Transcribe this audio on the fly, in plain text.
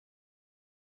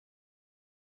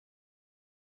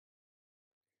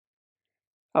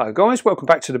Hello guys, welcome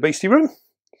back to the Beastie Room.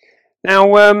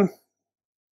 Now,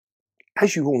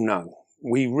 as you all know,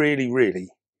 we really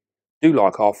do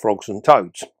like our frogs and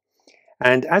toads.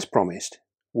 And as promised,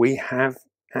 we have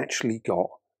actually got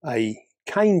a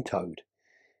cane toad,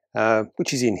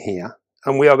 which is in here.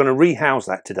 And we are going to rehouse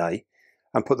that today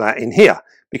and put that in here.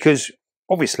 Because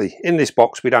obviously in this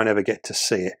box, we don't ever get to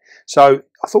see it. So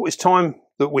I thought it's time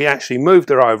that we actually moved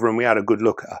her over and we had a good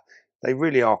look at her. They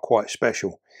really are quite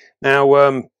special.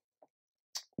 Now,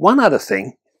 one other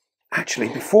thing, actually,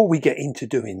 before we get into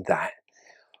doing that,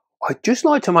 I'd just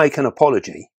like to make an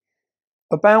apology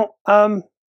about I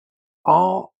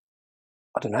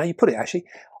don't know how you put it actually,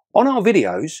 on our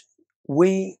videos,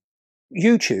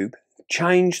 YouTube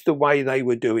changed the way they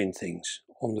were doing things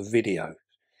on the video.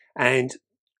 And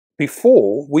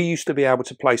before, we used to be able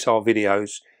to place our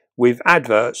videos with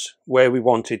adverts where we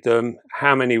wanted them,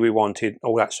 how many we wanted,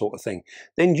 all that sort of thing.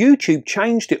 Then YouTube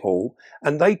changed it all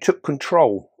and they took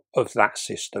control of that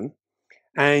system,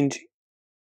 and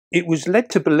it was led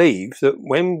to believe that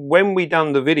when we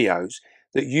done the videos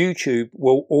that YouTube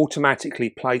will automatically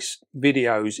place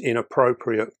videos in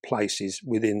appropriate places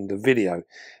within the video,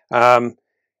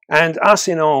 and us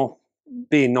in our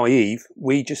being naive,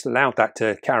 we just allowed that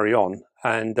to carry on.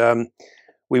 And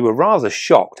we were rather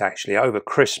shocked actually. Over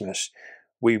Christmas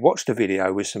we watched a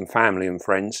video with some family and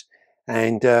friends,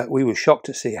 and we were shocked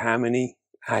to see how many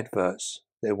adverts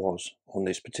there was on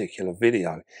this particular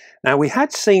video. Now, we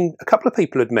had seen a couple of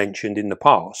people had mentioned in the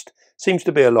past, seems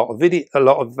to be a lot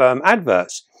of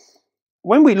adverts.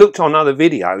 When we looked on other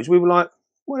videos, we were like,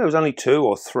 well, there was only 2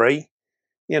 or 3,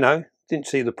 you know, didn't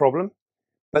see the problem.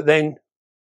 But then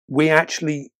we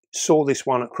actually saw this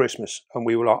one at Christmas and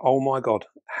we were like, oh my God,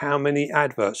 how many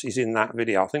adverts is in that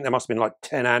video? I think there must have been like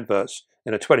 10 adverts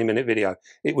in a 20-minute video.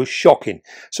 It was shocking.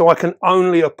 So I can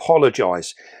only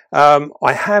apologize.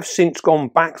 I have since gone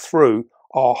back through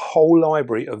our whole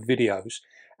library of videos,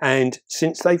 and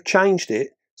since they've changed it,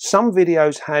 some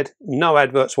videos had no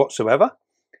adverts whatsoever.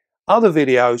 Other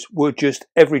videos were just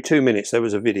every 2 minutes there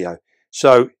was a video.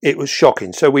 So it was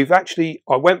shocking. So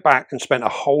I went back and spent a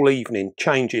whole evening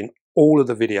changing all of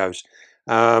the videos,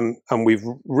 and we've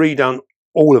redone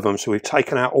all of them. So we've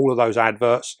taken out all of those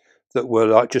adverts that were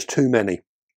like just too many.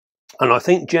 And I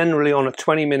think generally on a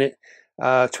 20 minute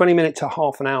to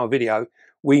half an hour video,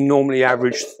 we normally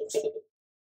average,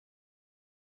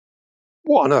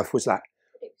 what on earth was that?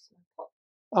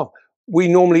 Oh, we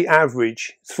normally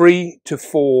average 3 to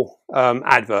 4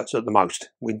 adverts at the most.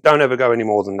 We don't ever go any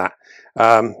more than that.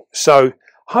 So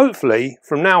hopefully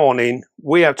from now on in,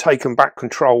 we have taken back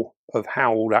control of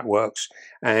how all that works,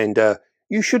 and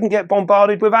you shouldn't get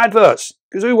bombarded with adverts,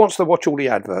 because who wants to watch all the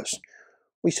adverts?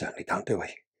 We certainly don't, do we?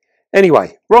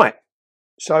 Anyway, right,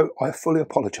 so I fully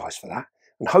apologise for that,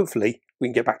 and hopefully we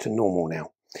can get back to normal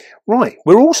now. Right,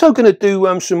 we're also going to do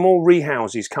some more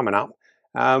rehouses coming up.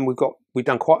 We've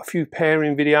done quite a few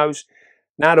pairing videos.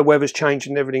 Now the weather's changed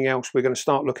and everything else, we're going to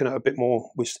start looking at a bit more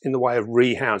in the way of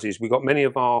rehouses. We've got many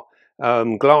of our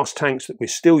glass tanks that we're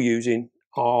still using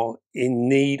are in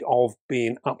need of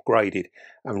being upgraded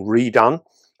and redone.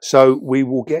 So we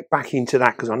will get back into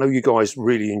that, because I know you guys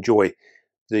really enjoy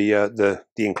the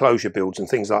enclosure builds and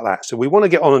things like that. So we want to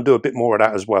get on and do a bit more of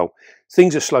that as well.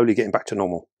 Things are slowly getting back to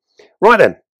normal. Right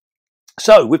then.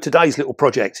 So with today's little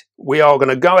project, we are going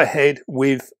to go ahead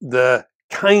with the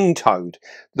cane toad,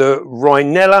 the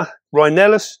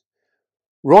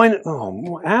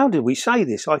how did we say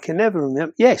this? I can never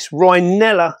remember. Yes,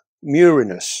 Rhinella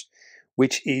murinus,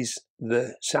 which is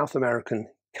the South American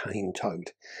cane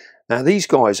toad. Now these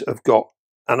guys have got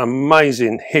an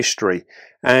amazing history,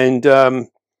 and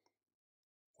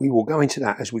we will go into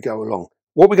that as we go along.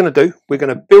 What we're going to do, we're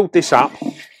going to build this up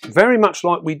very much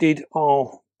like we did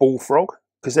our bullfrog,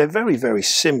 because they're very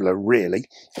similar really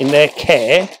in their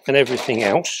care and everything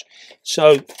else.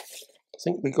 So I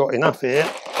think we got enough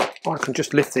here. I can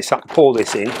just lift this up, pour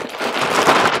this in.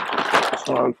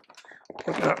 So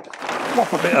we're going to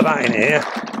pop a bit of that in here.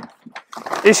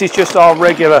 This is just our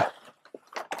regular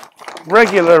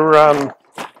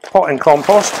pot and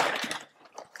compost.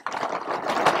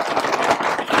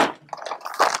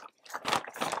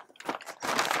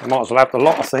 I might as well have the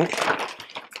lot, I think.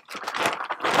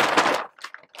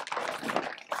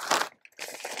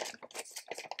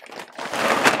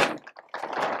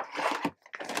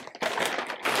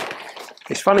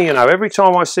 It's funny, you know, every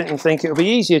time I sit and think it'll be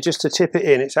easier just to tip it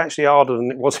in, it's actually harder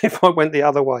than it was if I went the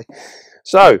other way.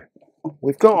 So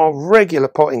we've got our regular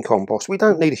potting compost. We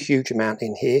don't need a huge amount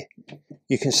in here.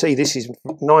 You can see this is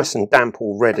nice and damp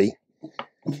already.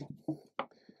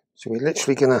 So we're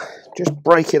literally going to just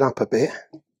break it up a bit.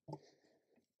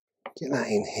 Get that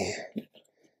in here.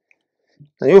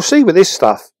 And you'll see with this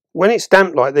stuff, when it's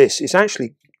damp like this, it's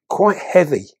actually quite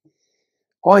heavy.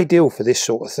 Ideal for this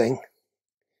sort of thing.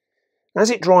 As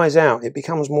it dries out, it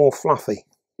becomes more fluffy.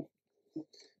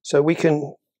 So we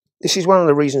can, this is one of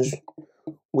the reasons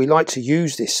we like to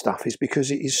use this stuff, is because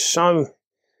it is so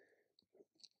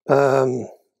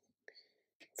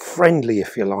friendly,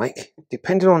 if you like.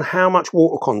 Depending on how much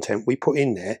water content we put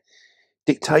in there,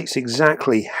 dictates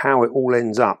exactly how it all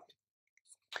ends up.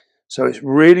 So it's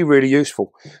really, really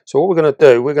useful. So what we're going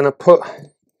to do, we're going to put,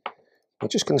 I'm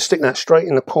just going to stick that straight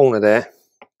in the corner there.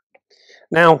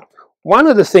 Now, one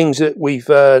of the things that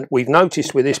we've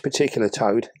noticed with this particular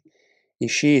toad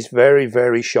is she is very,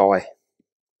 very shy.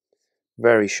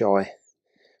 Very shy.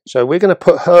 So we're going to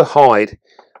put her hide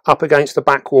up against the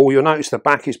back wall. You'll notice the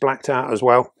back is blacked out as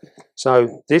well.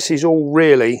 So this is all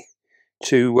really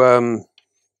to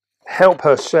help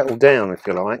her settle down, if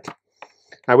you like.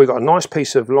 Now we've got a nice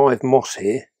piece of live moss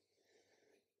here.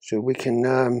 So we can,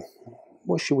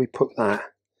 where should we put that?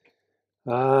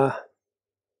 I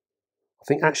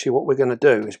think actually what we're going to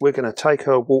do is we're going to take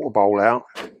her water bowl out,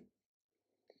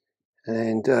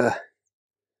 and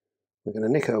we're going to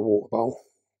nick her water bowl,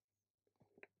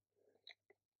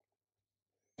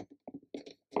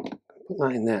 put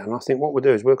that in there, and I think what we'll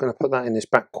do is we're going to put that in this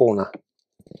back corner.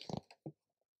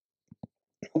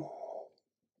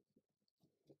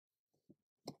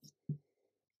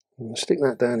 I'm going to stick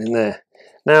that down in there.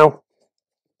 Now,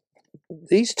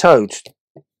 these toads,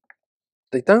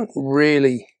 they don't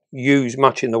really use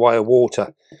much in the way of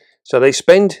water, so they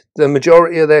spend the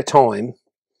majority of their time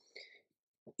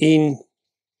in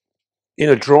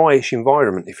a dryish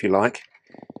environment, if you like,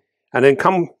 and then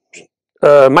come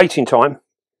mating time,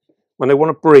 when they want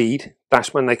to breed,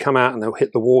 that's when they come out and they'll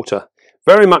hit the water.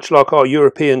 Very much like our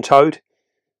European toad.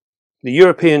 The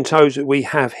European toads that we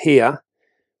have here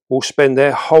will spend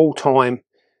their whole time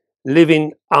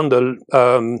living under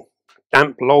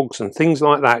damp logs and things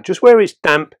like that. Just where it's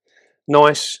damp,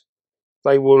 nice,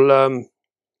 they will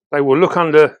look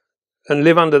under and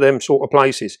live under them sort of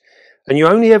places. And you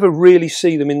only ever really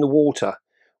see them in the water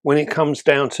when it comes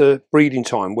down to breeding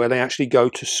time, where they actually go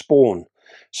to spawn.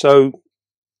 So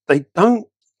they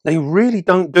really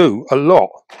don't do a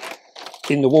lot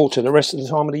in the water the rest of the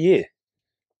time of the year,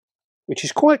 which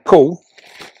is quite cool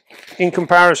in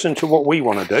comparison to what we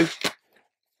want to do,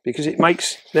 because it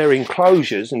makes their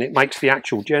enclosures and it makes the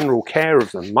actual general care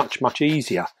of them much, much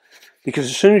easier. Because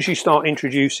as soon as you start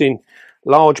introducing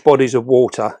large bodies of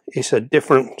water, it's a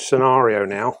different scenario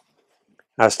now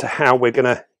as to how we're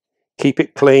going to keep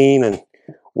it clean and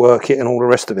work it and all the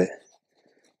rest of it.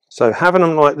 So having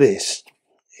them like this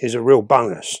is a real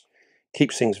bonus.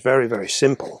 Keeps things very, very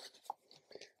simple.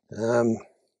 What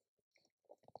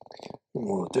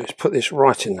I'll do is put this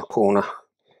right in the corner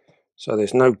so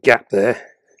there's no gap there.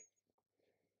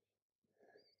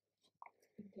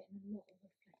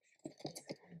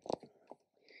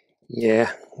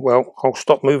 Yeah, well, I'll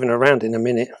stop moving around in a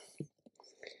minute,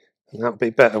 and that'll be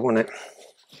better, won't it?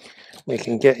 We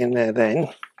can get in there then.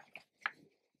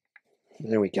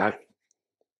 There we go.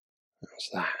 That's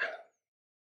that.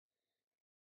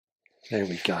 There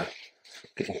we go.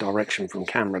 Getting direction from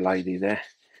camera lady there.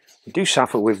 We do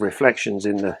suffer with reflections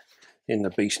in the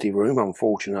beastie room,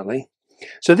 unfortunately.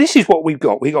 So this is what we've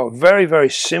got. We've got a very, very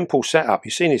simple setup.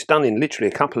 You've seen it's done in literally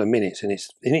a couple of minutes, and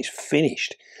it's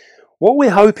finished. What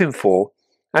we're hoping for,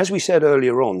 as we said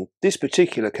earlier on, this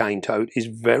particular cane toad is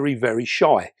very, very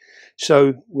shy.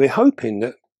 So we're hoping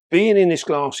that being in this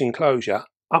glass enclosure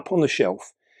up on the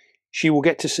shelf, she will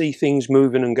get to see things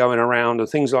moving and going around and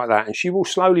things like that, and she will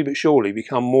slowly but surely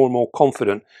become more and more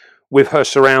confident with her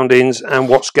surroundings and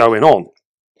what's going on.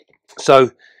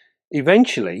 So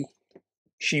eventually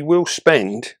she will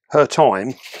spend her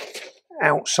time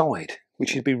outside,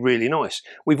 which would be really nice.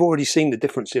 We've already seen the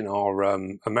difference in our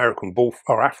African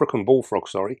bullfrog,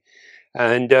 sorry,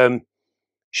 and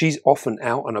she's often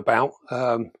out and about.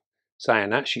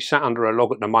 Saying that, she's sat under a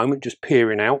log at the moment, just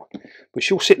peering out, but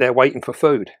she'll sit there waiting for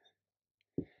food.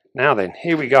 Now then,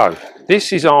 here we go.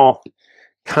 This is our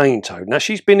cane toad. Now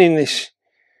she's been in this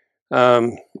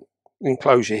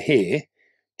enclosure here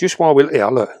just while we're here.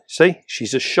 Look, see,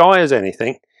 she's as shy as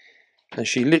anything, and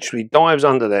she literally dives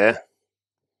under there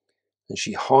and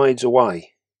she hides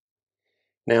away.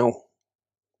 Now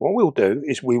what we'll do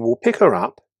is we will pick her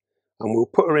up and we'll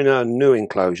put her in her new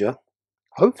enclosure.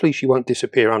 Hopefully she won't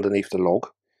disappear underneath the log.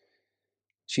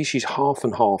 See, she's half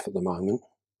and half at the moment.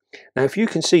 Now if you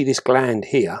can see this gland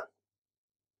here,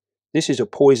 this is a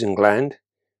poison gland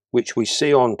which we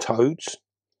see on toads.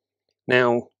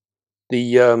 Now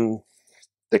the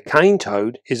cane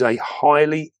toad is a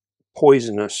highly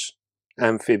poisonous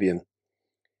amphibian.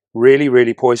 Really,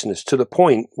 really poisonous, to the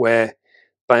point where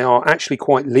they are actually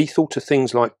quite lethal to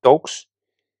things like dogs.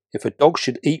 If a dog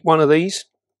should eat one of these,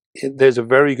 there's a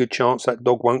very good chance that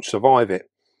dog won't survive it.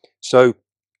 So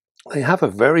they have a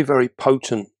very, very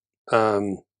potent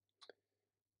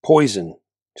poison.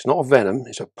 It's not a venom,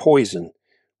 it's a poison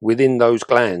within those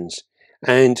glands.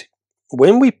 And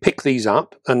when we pick these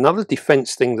up, another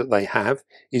defense thing that they have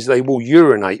is they will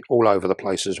urinate all over the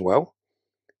place as well.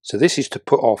 So this is to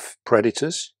put off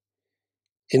predators.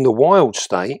 In the wild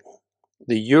state,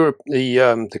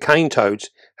 the cane toads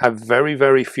have very,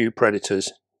 very few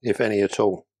predators, if any at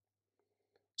all.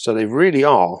 So they really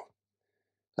are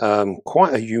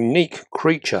quite a unique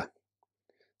creature.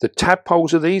 The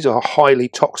tadpoles of these are highly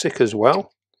toxic as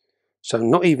well. So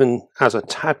not even as a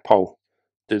tadpole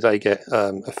do they get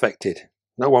affected.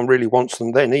 No one really wants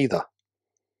them then either.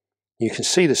 You can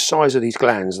see the size of these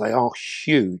glands. They are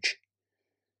huge,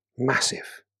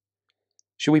 massive.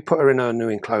 Should we put her in her new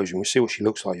enclosure and we'll see what she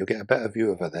looks like? You'll get a better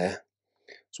view of her there.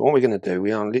 So what we're going to do,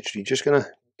 we are literally just going to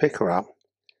pick her up.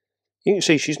 You can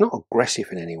see she's not aggressive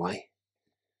in any way.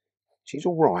 She's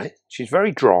all right. She's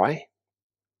very dry.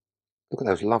 Look at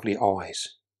those lovely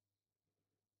eyes.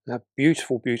 They have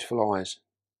beautiful, beautiful eyes.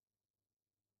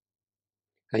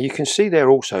 And you can see there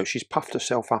also, she's puffed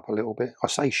herself up a little bit. I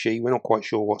say she, we're not quite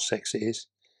sure what sex it is.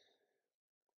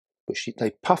 But they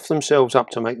puff themselves up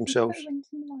to make themselves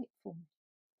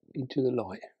into the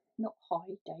light. Not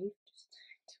high, Dave.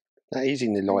 That is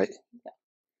in the light. Yeah.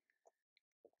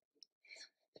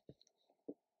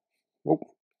 Oh,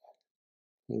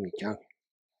 here we go.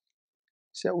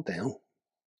 Settle down.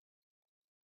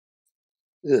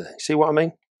 Ugh, see what I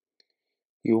mean?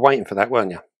 You were waiting for that,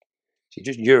 weren't you? She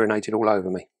just urinated all over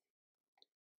me.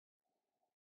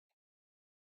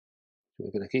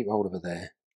 We're going to keep hold of her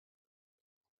there.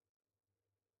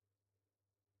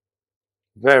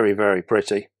 Very, very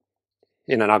pretty.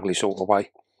 In an ugly sort of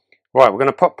way. Right, we're going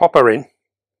to pop her in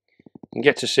and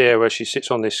get to see her where she sits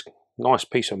on this nice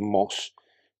piece of moss.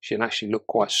 She'll actually look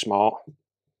quite smart.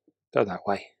 Go that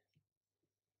way.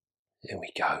 There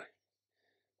we go.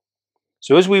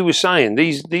 So as we were saying,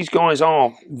 these guys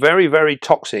are very, very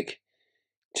toxic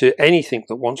to anything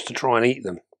that wants to try and eat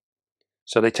them.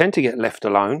 So they tend to get left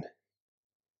alone.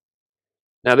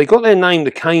 Now they got their name,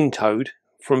 the cane toad,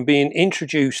 from being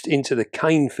introduced into the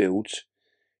cane fields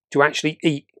to actually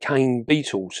eat cane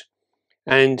beetles.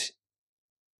 And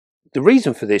the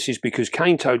reason for this is because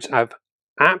cane toads have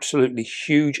absolutely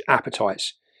huge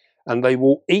appetites, and they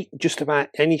will eat just about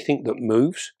anything that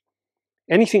moves.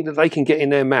 Anything that they can get in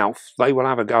their mouth, they will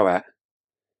have a go at.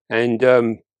 And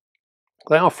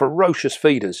they are ferocious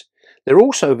feeders. They're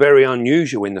also very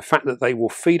unusual in the fact that they will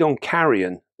feed on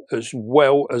carrion as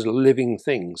well as living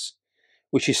things,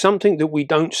 which is something that we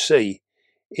don't see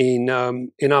in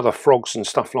other frogs and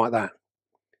stuff like that.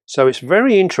 So it's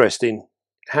very interesting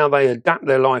how they adapt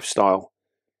their lifestyle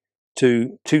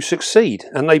to succeed,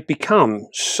 and they've become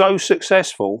so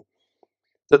successful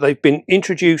that they've been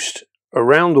introduced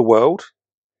around the world.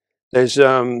 There's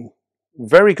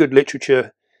very good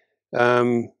literature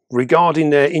regarding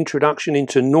their introduction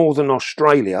into northern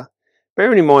Australia.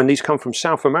 Bearing in mind these come from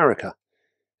South America,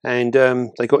 and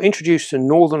they got introduced to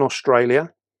northern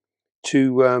Australia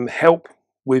to help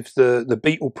with the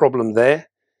beetle problem there,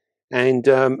 and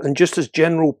just as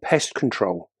general pest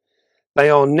control. They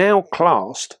are now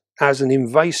classed as an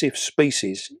invasive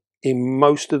species in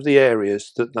most of the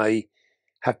areas that they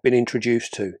have been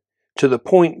introduced to the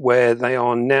point where they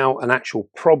are now an actual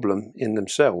problem in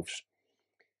themselves,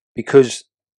 because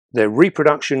their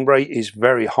reproduction rate is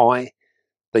very high.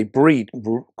 They breed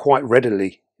quite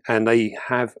readily, and they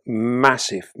have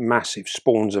massive, massive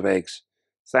spawns of eggs,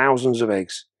 thousands of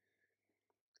eggs.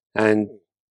 And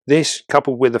this,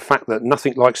 coupled with the fact that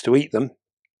nothing likes to eat them,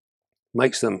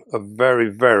 makes them a very,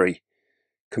 very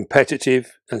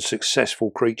competitive and successful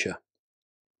creature.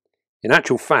 In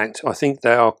actual fact, I think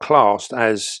they are classed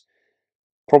as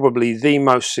probably the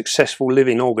most successful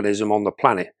living organism on the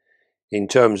planet in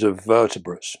terms of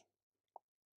vertebrates.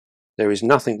 There is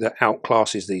nothing that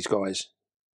outclasses these guys.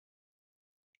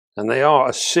 And they are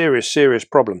a serious, serious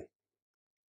problem.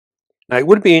 Now, it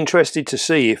would be interesting to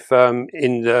see if in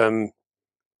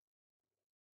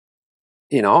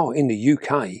the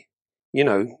UK, you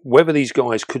know, whether these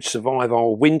guys could survive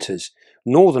our winters.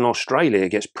 Northern Australia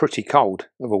gets pretty cold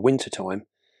of a winter time,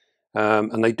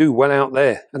 and they do well out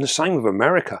there. And the same with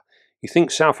America. You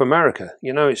think South America,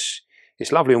 you know, it's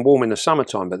lovely and warm in the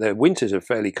summertime, but their winters are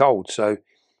fairly cold. So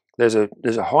there's a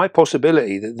high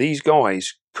possibility that these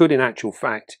guys could, in actual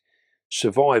fact,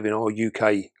 survive in our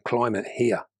UK climate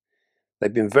here.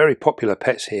 They've been very popular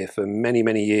pets here for many,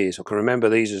 many years. I can remember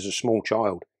these as a small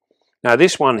child. Now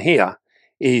this one here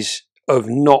is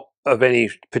not of any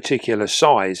particular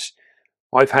size.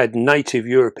 I've had native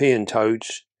European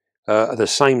toads the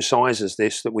same size as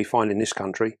this that we find in this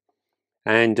country,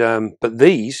 and but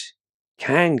these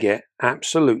can get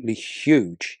absolutely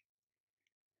huge,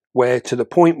 where to the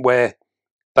point where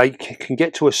they can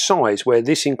get to a size where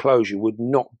this enclosure would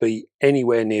not be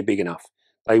anywhere near big enough.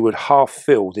 They would half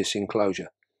fill this enclosure.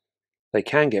 They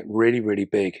can get really, really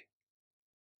big.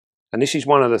 And this is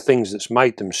one of the things that's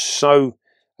made them so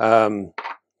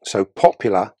so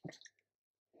popular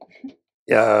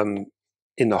in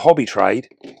the hobby trade,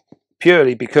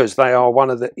 purely because they are one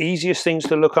of the easiest things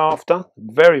to look after.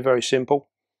 Very, very simple.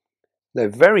 They're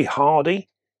very hardy.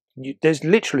 There's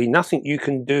literally nothing you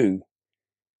can do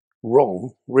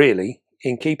wrong, really,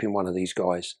 in keeping one of these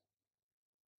guys.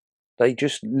 They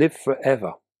just live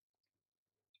forever.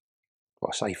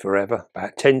 Well, I say forever,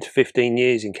 about 10 to 15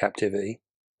 years in captivity,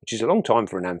 which is a long time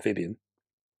for an amphibian.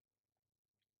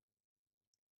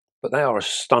 But they are a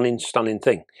stunning, stunning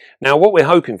thing. Now, what we're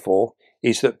hoping for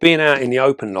is that being out in the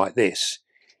open like this,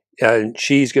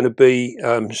 she's going to be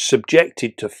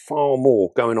subjected to far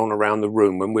more going on around the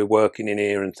room when we're working in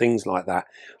here and things like that.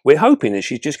 We're hoping that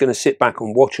she's just going to sit back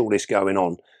and watch all this going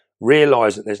on,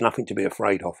 realise that there's nothing to be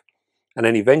afraid of, and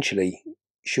then eventually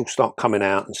she'll start coming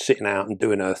out and sitting out and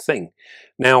doing her thing.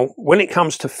 Now, when it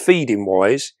comes to feeding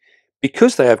wise,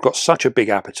 because they have got such a big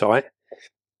appetite,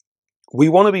 we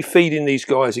want to be feeding these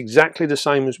guys exactly the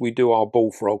same as we do our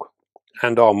bullfrog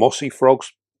and our mossy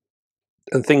frogs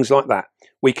and things like that.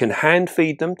 We can hand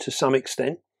feed them to some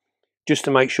extent, just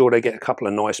to make sure they get a couple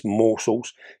of nice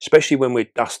morsels, especially when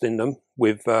we're dusting them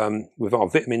with our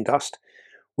vitamin dust.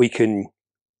 We can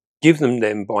give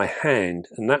them by hand,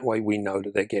 and that way we know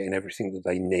that they're getting everything that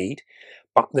they need.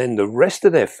 But then the rest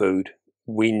of their food,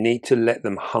 we need to let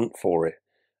them hunt for it,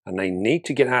 and they need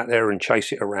to get out there and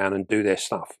chase it around and do their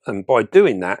stuff. And by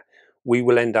doing that, we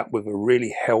will end up with a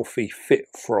really healthy, fit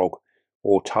frog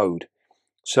or toad.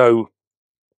 So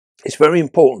it's very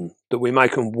important that we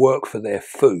make them work for their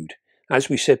food. As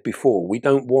we said before, we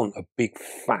don't want a big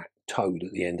fat toad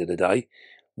at the end of the day.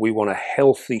 We want a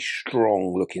healthy,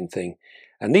 strong looking thing.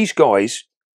 And these guys,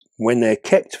 when they're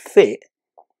kept fit,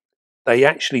 they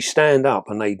actually stand up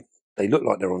and they look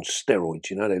like they're on steroids,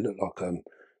 you know. They look like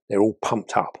they're all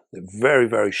pumped up. They're very,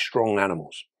 very strong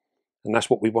animals. And that's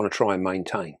what we want to try and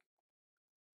maintain.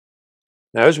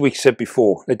 Now, as we said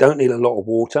before, they don't need a lot of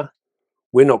water.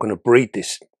 We're not going to breed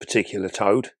this particular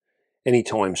toad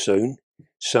anytime soon.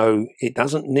 So it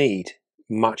doesn't need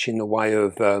much in the way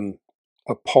of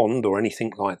a pond or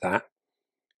anything like that.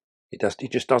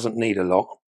 It just doesn't need a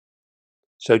lot.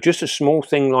 So just a small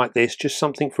thing like this, just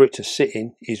something for it to sit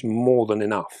in, is more than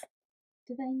enough.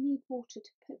 Do they need water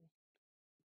to poo?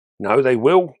 No, they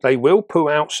will poo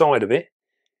outside of it.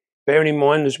 Bearing in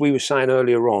mind, as we were saying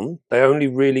earlier on, they only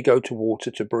really go to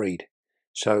water to breed.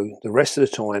 So the rest of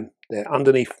the time, they're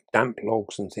underneath damp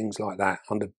logs and things like that,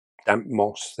 under damp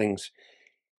moss, things,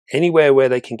 anywhere where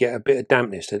they can get a bit of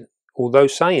dampness. Although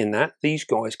saying that, these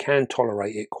guys can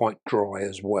tolerate it quite dry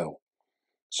as well.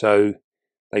 So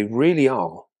they really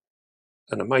are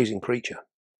an amazing creature.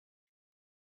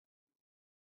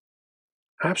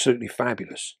 Absolutely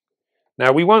fabulous.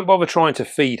 Now, we won't bother trying to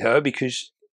feed her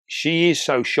because she is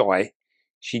so shy.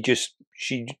 She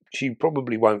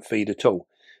probably won't feed at all.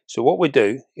 So what we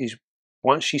do is,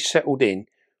 once she's settled in,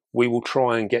 we will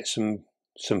try and get some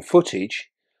footage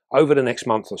over the next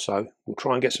month or so. We'll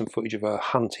try and get some footage of her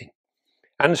hunting,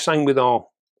 and the same with our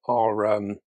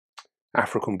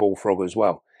African bullfrog as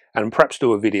well, and perhaps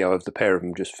do a video of the pair of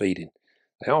them just feeding.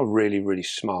 They are really, really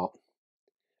smart.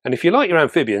 And if you like your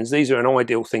amphibians, these are an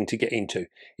ideal thing to get into.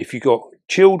 If you've got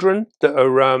children that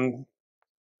are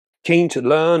keen to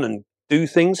learn and do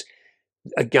things,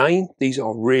 again, these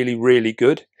are really, really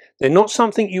good. They're not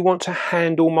something you want to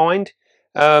handle mind.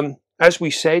 As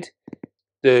we said,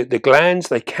 the glands,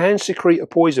 they can secrete a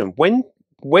poison.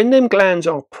 When them glands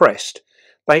are pressed,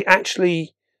 they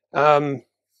actually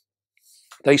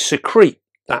they secrete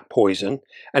that poison,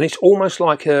 and it's almost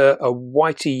like a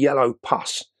whitey yellow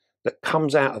pus that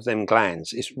comes out of them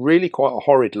glands. It's really quite a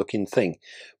horrid looking thing,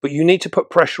 but you need to put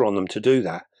pressure on them to do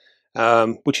that,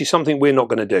 which is something we're not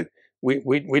going to do.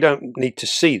 We don't need to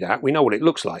see that. We know what it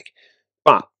looks like.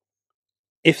 But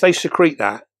if they secrete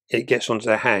that, it gets onto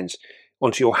their hands.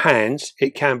 Onto your hands,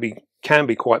 it can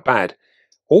be quite bad.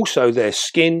 Also, their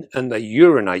skin, and they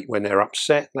urinate when they're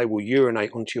upset. They will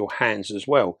urinate onto your hands as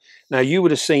well. Now, you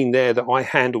would have seen there that I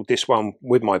handled this one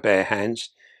with my bare hands.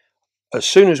 As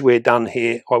soon as we're done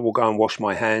here, I will go and wash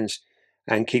my hands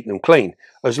and keep them clean.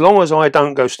 As long as I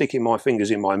don't go sticking my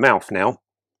fingers in my mouth now,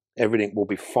 everything will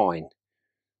be fine.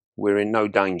 we're in no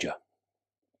danger.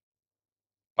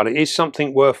 But it is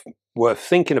something worth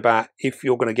thinking about if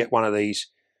you're going to get one of these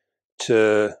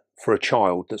for a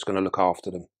child that's going to look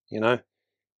after them. You know,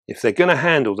 if they're going to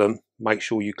handle them, make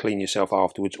sure you clean yourself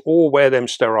afterwards, or wear them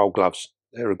sterile gloves.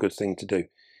 They're a good thing to do.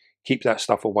 Keep that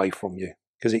stuff away from you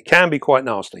because it can be quite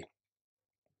nasty.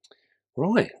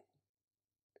 Right.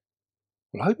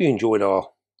 Well, I hope you enjoyed our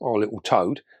little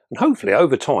toad, and hopefully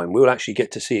over time we'll actually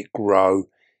get to see it grow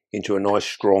into a nice,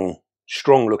 strong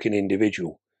looking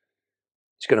individual.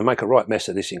 It's going to make a right mess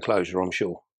of this enclosure, I'm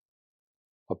sure.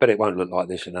 I bet it won't look like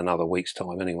this in another week's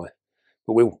time anyway.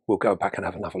 But we'll go back and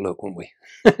have another look, won't we?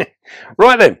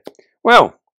 Right then.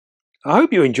 Well, I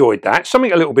hope you enjoyed that.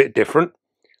 Something a little bit different.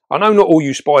 I know not all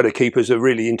you spider keepers are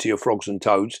really into your frogs and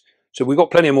toads, so we've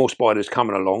got plenty of more spiders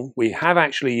coming along. We have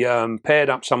actually paired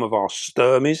up some of our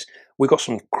sturmies. We've got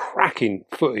some cracking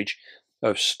footage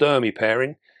of sturmy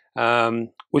pairing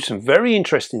with some very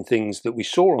interesting things that we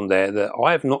saw on there that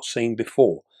I have not seen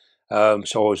before.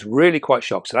 So I was really quite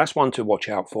shocked. So that's one to watch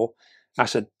out for.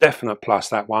 That's a definite plus,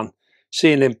 that one.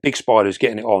 Seeing them big spiders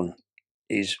getting it on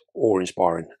is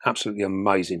awe-inspiring, absolutely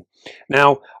amazing.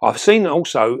 Now, I've seen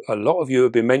also a lot of you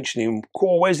have been mentioning,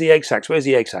 oh, where's the egg sacs? Where's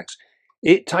the egg sacs?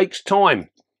 It takes time.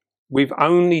 We've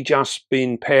only just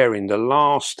been pairing the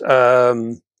last,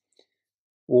 probably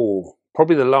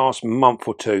the last month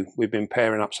or two. We've been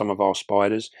pairing up some of our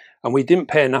spiders, and we didn't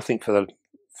pair nothing for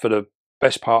the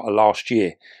best part of last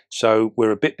year. So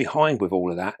we're a bit behind with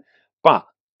all of that, but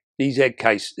these egg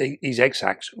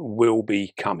sacs will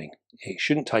be coming. It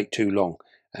shouldn't take too long,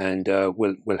 and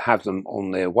we'll have them on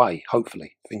their way,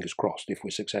 hopefully, fingers crossed, if we're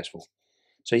successful.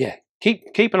 So yeah,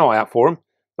 keep an eye out for them.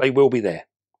 They will be there.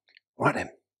 Right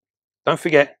then, don't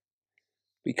forget,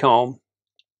 be calm,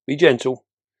 be gentle,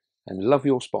 and love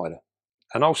your spider.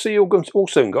 And I'll see you all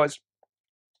soon, guys.